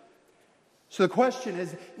 So the question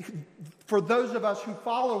is, for those of us who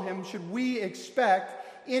follow him, should we expect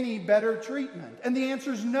any better treatment? And the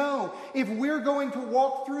answer is no. If we're going to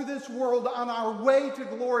walk through this world on our way to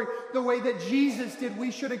glory the way that Jesus did,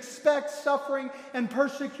 we should expect suffering and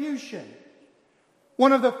persecution.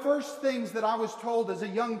 One of the first things that I was told as a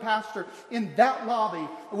young pastor in that lobby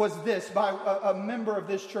was this by a member of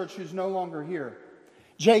this church who's no longer here.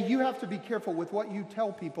 Jay, you have to be careful with what you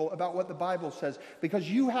tell people about what the Bible says, because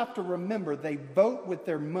you have to remember they vote with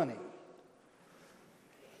their money.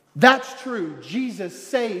 That's true. Jesus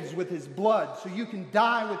saves with his blood, so you can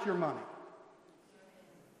die with your money.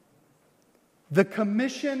 The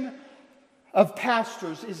commission of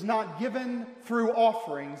pastors is not given through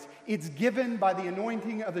offerings. It's given by the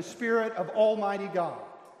anointing of the Spirit of Almighty God.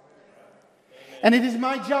 And it is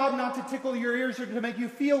my job not to tickle your ears or to make you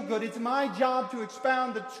feel good. It's my job to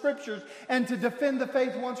expound the Scriptures and to defend the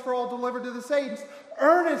faith once for all delivered to the saints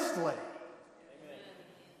earnestly.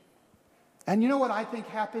 And you know what I think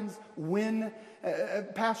happens when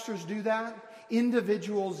pastors do that?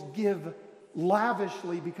 Individuals give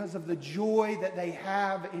lavishly because of the joy that they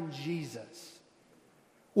have in Jesus.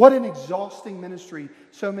 What an exhausting ministry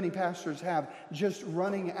so many pastors have, just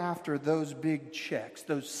running after those big checks,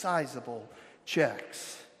 those sizable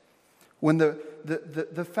checks. When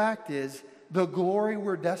the fact is, the glory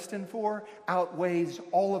we're destined for outweighs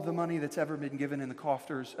all of the money that's ever been given in the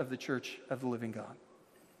coffers of the Church of the Living God.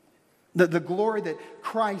 The glory that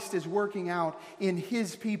Christ is working out in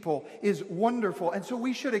His people is wonderful. And so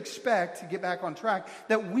we should expect, to get back on track,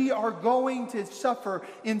 that we are going to suffer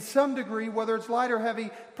in some degree, whether it's light or heavy,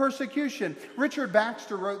 persecution. Richard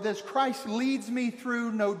Baxter wrote this: Christ leads me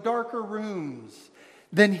through no darker rooms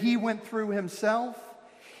than He went through Himself.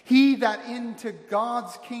 He that into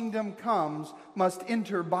God's kingdom comes must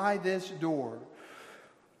enter by this door.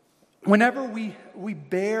 Whenever we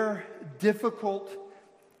bear difficult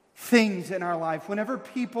things in our life, whenever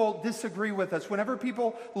people disagree with us, whenever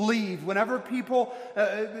people leave, whenever people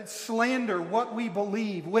slander what we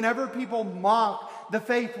believe, whenever people mock the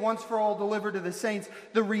faith once for all delivered to the saints,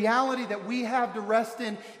 the reality that we have to rest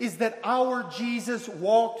in is that our Jesus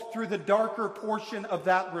walked through the darker portion of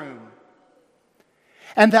that room.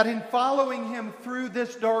 And that in following Him through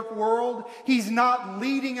this dark world, He's not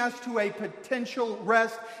leading us to a potential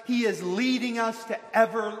rest. He is leading us to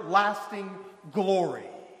everlasting glory.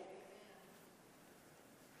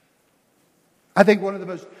 I think one of the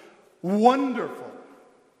most wonderful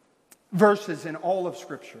verses in all of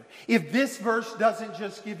Scripture. If this verse doesn't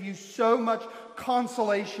just give you so much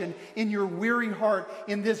consolation in your weary heart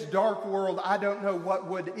in this dark world, I don't know what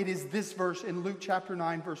would. It is this verse in Luke chapter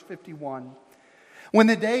 9, verse 51. When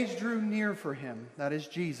the days drew near for Him, that is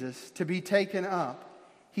Jesus, to be taken up,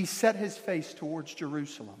 He set His face towards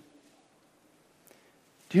Jerusalem.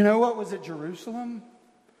 Do you know what was at Jerusalem?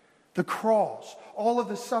 The cross, all of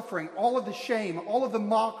the suffering, all of the shame, all of the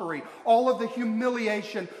mockery, all of the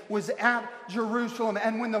humiliation was at Jerusalem.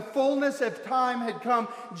 And when the fullness of time had come,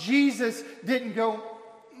 Jesus didn't go,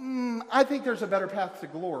 I think there's a better path to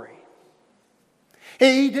glory.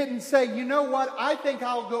 He didn't say, you know what, I think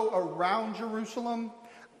I'll go around Jerusalem.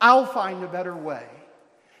 I'll find a better way.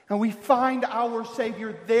 And we find our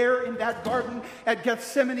Savior there in that garden at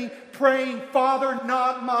Gethsemane praying, Father,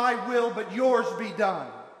 not my will, but yours be done.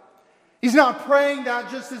 He's not praying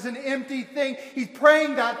that just as an empty thing. He's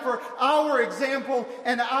praying that for our example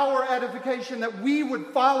and our edification, that we would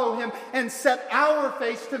follow Him and set our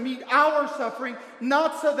face to meet our suffering,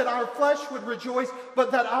 not so that our flesh would rejoice,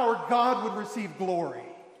 but that our God would receive glory.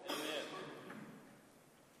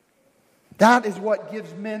 That is what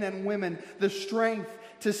gives men and women the strength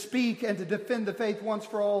to speak and to defend the faith once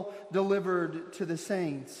for all delivered to the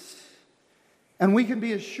saints. And we can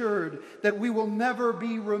be assured that we will never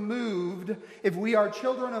be removed, if we are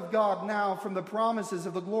children of God now, from the promises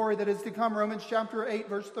of the glory that is to come. Romans chapter 8,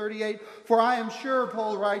 verse 38. For I am sure,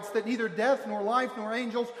 Paul writes, that neither death, nor life, nor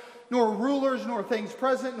angels, nor rulers, nor things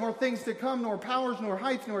present, nor things to come, nor powers, nor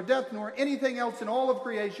height, nor depth, nor anything else in all of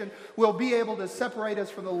creation will be able to separate us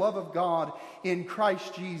from the love of God in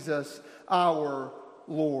Christ Jesus our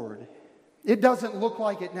Lord. It doesn't look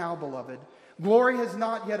like it now, beloved. Glory has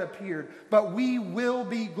not yet appeared, but we will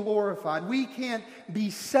be glorified. We can't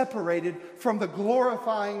be separated from the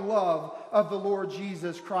glorifying love of the Lord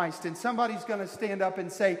Jesus Christ. And somebody's going to stand up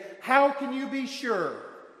and say, how can you be sure?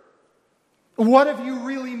 What if you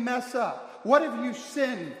really mess up? What if you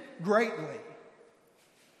sin greatly?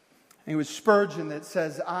 And it was Spurgeon that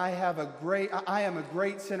says, I am a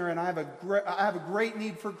great sinner, and I have a great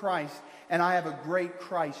need for Christ, and I have a great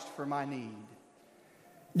Christ for my need.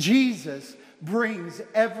 Jesus brings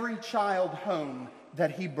every child home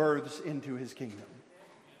that He births into His kingdom.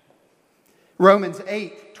 Romans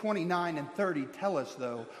 8, 29 and 30 tell us,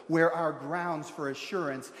 though, where our grounds for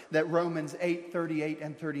assurance that Romans 8, 38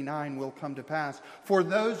 and 39 will come to pass. For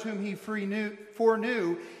those whom He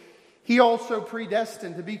foreknew, He also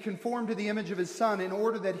predestined to be conformed to the image of His Son, in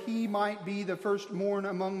order that He might be the firstborn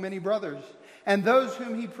among many brothers. And those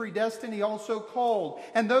whom He predestined, He also called.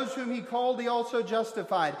 And those whom He called, He also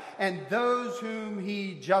justified. And those whom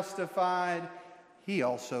He justified, He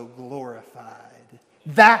also glorified.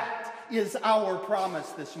 That is our promise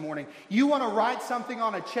this morning. You want to write something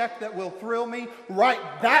on a check that will thrill me?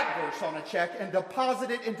 Write that verse on a check and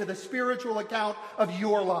deposit it into the spiritual account of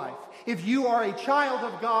your life. If you are a child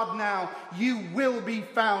of God now, you will be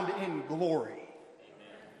found in glory.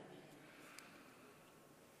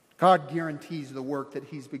 God guarantees the work that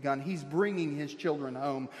He's begun. He's bringing His children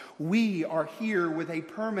home. We are here with a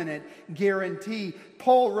permanent guarantee.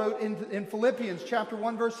 Paul wrote in Philippians chapter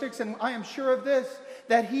 1, verse 6, and I am sure of this,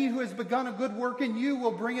 that He who has begun a good work in you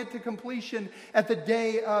will bring it to completion at the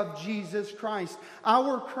day of Jesus Christ.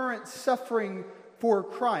 Our current suffering for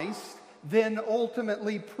Christ then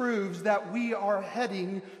ultimately proves that we are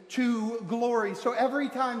heading to glory. So every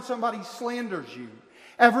time somebody slanders you,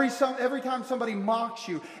 every time somebody mocks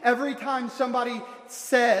you, every time somebody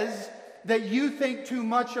says that you think too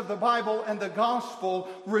much of the Bible and the gospel,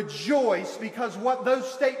 rejoice, because what those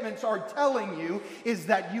statements are telling you is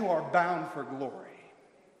that you are bound for glory.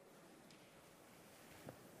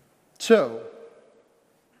 So,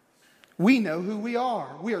 we know who we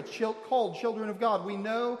are. We are called children of God. We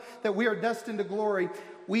know that we are destined to glory.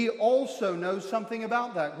 We also know something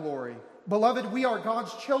about that glory. Beloved, we are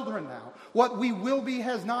God's children now. What we will be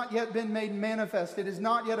has not yet been made manifest. It has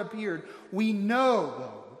not yet appeared. We know,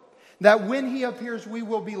 though, that when He appears, we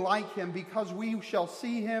will be like Him, because we shall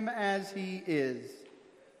see Him as He is.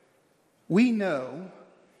 We know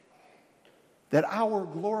that our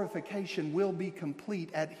glorification will be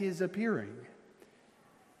complete at His appearing.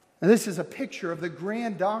 And this is a picture of the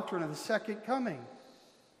grand doctrine of the second coming.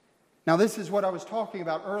 Now, this is what I was talking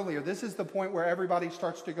about earlier. This is the point where everybody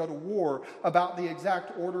starts to go to war about the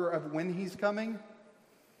exact order of when He's coming.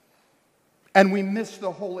 And we miss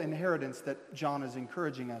the whole inheritance that John is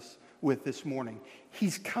encouraging us with this morning.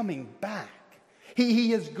 He's coming back.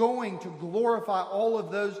 He is going to glorify all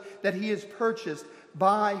of those that He has purchased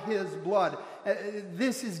by His blood.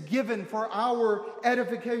 This is given for our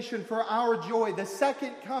edification, for our joy. The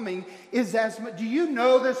second coming is as much. Do you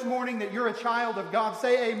know this morning that you're a child of God?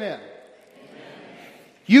 Say amen. Amen.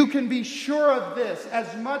 You can be sure of this.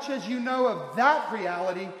 As much as you know of that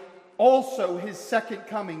reality, also His second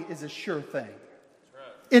coming is a sure thing.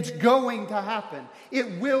 It's going to happen.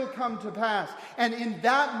 It will come to pass. And in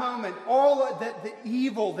that moment, all of the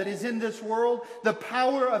evil that is in this world, the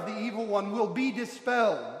power of the evil one will be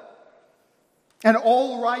dispelled. And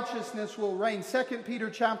all righteousness will reign. 2 Peter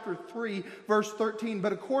chapter 3, verse 13.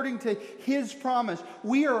 But according to His promise,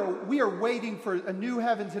 we are waiting for a new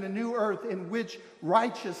heavens and a new earth in which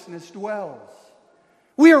righteousness dwells.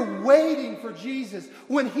 We are waiting for Jesus.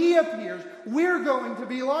 When He appears, we're going to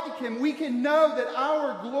be like Him. We can know that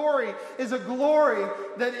our glory is a glory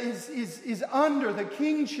that is under the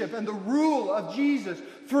kingship and the rule of Jesus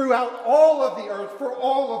throughout all of the earth for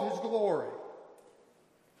all of His glory.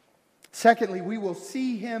 Secondly, we will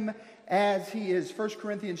see Him as He is. 1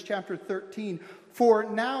 Corinthians chapter 13. For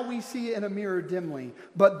now we see in a mirror dimly,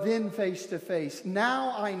 but then face to face.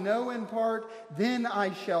 Now I know in part, then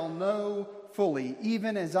I shall know fully,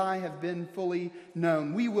 even as I have been fully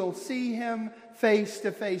known. We will see Him face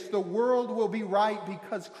to face. The world will be right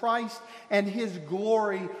because Christ and His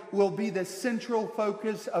glory will be the central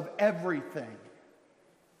focus of everything.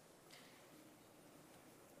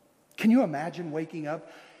 Can you imagine waking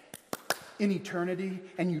up in eternity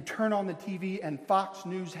and you turn on the TV and Fox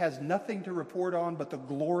News has nothing to report on but the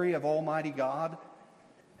glory of Almighty God?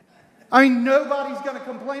 I mean, nobody's going to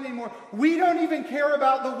complain anymore. We don't even care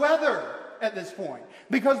about the weather at this point,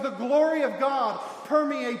 because the glory of God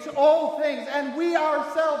permeates all things, and we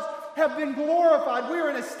ourselves have been glorified. We're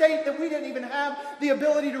in a state that we didn't even have the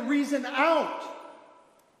ability to reason out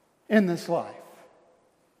in this life.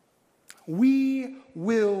 We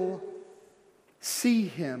will see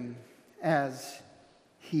Him as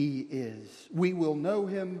He is. We will know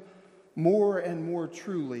Him more and more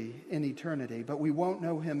truly in eternity, but we won't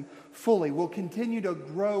know Him fully. We'll continue to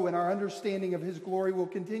grow in our understanding of His glory. We'll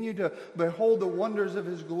continue to behold the wonders of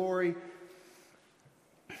His glory,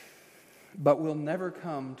 but we'll never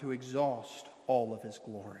come to exhaust all of His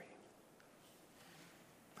glory.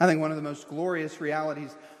 I think one of the most glorious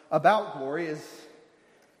realities about glory is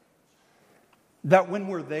that when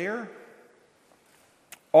we're there,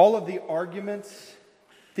 all of the arguments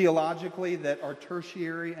theologically that are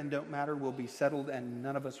tertiary and don't matter will be settled, and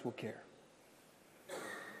none of us will care.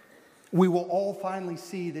 We will all finally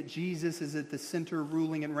see that Jesus is at the center,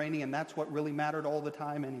 ruling and reigning, and that's what really mattered all the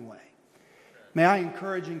time anyway. May I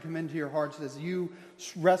encourage and commend to your hearts as you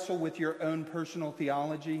wrestle with your own personal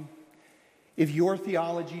theology. If your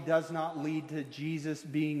theology does not lead to Jesus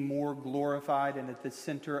being more glorified and at the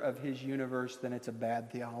center of His universe, then it's a bad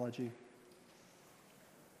theology.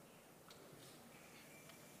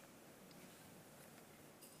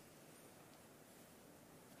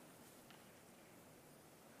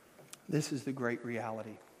 This is the great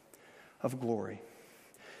reality of glory.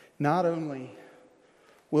 Not only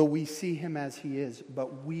will we see Him as He is,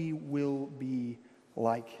 but we will be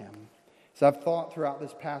like Him. As I've thought throughout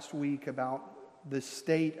this past week about the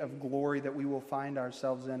state of glory that we will find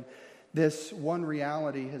ourselves in, this one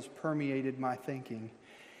reality has permeated my thinking.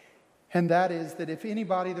 And that is that if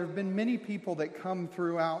anybody, there have been many people that come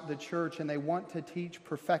throughout the church and they want to teach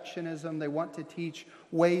perfectionism, they want to teach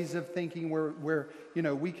ways of thinking where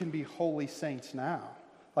we can be holy saints now.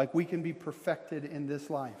 Like we can be perfected in this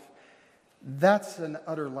life. That's an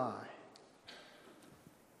utter lie.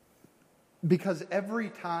 Because every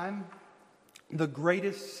time the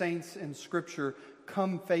greatest saints in Scripture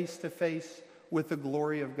come face to face with the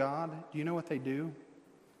glory of God, do you know what they do?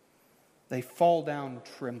 They fall down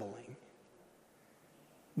trembling.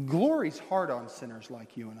 Glory's hard on sinners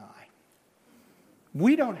like you and I.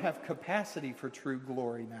 We don't have capacity for true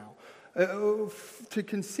glory now. To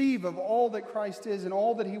conceive of all that Christ is and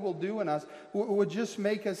all that He will do in us would just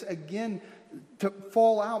make us again to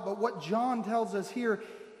fall out. But what John tells us here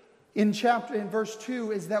in verse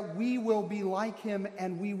 2 is that we will be like Him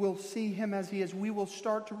and we will see Him as He is. We will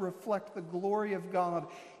start to reflect the glory of God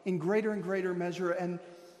in greater and greater measure,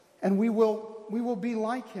 and we will be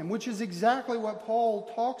like Him, which is exactly what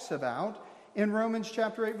Paul talks about in Romans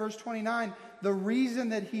chapter 8, verse 29. The reason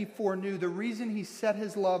that He foreknew, the reason He set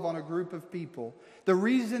His love on a group of people, the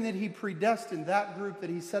reason that He predestined that group that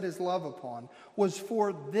He set His love upon was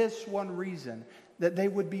for this one reason, that they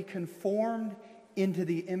would be conformed into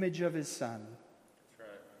the image of His Son. That's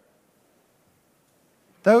right.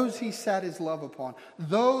 Those He set His love upon.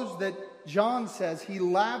 Those that John says He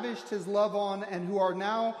lavished His love on and who are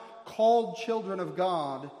now called children of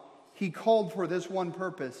God, He called for this one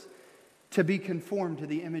purpose, to be conformed to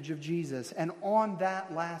the image of Jesus. And on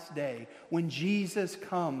that last day, when Jesus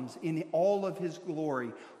comes in all of His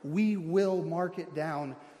glory, we will, mark it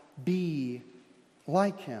down, be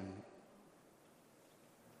like Him.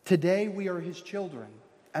 Today we are His children,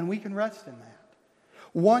 and we can rest in that.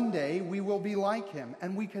 One day we will be like Him,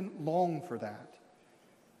 and we can long for that.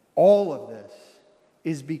 All of this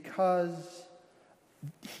is because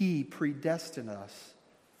He predestined us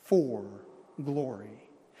for glory.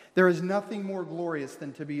 There is nothing more glorious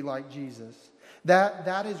than to be like Jesus.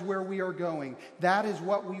 That is where we are going. That is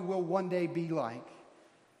what we will one day be like.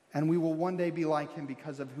 And we will one day be like Him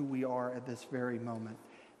because of who we are at this very moment.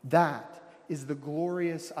 That is the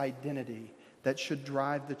glorious identity that should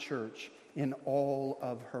drive the church in all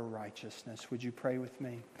of her righteousness. Would you pray with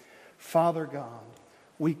me? Father God,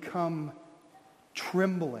 we come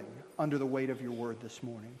trembling under the weight of your word this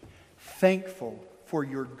morning. Thankful for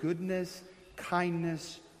your goodness,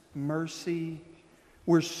 kindness, mercy.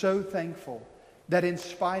 We're so thankful that in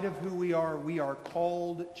spite of who we are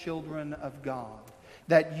called children of God.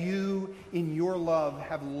 That you, in your love,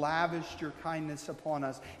 have lavished your kindness upon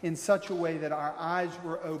us in such a way that our eyes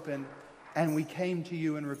were open and we came to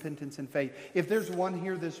you in repentance and faith. If there's one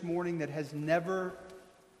here this morning that has never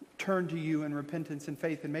turned to you in repentance and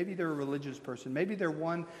faith, and maybe they're a religious person, maybe they're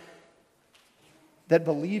one that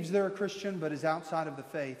believes they're a Christian but is outside of the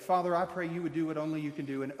faith. Father, I pray you would do what only you can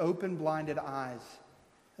do and open blinded eyes,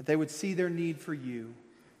 that they would see their need for you,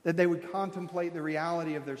 that they would contemplate the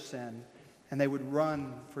reality of their sin, and they would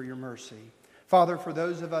run for your mercy. Father, for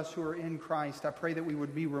those of us who are in Christ, I pray that we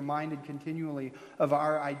would be reminded continually of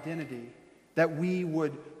our identity, that we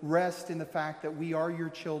would rest in the fact that we are your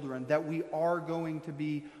children, that we are going to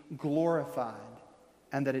be glorified,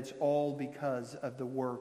 and that it's all because of the work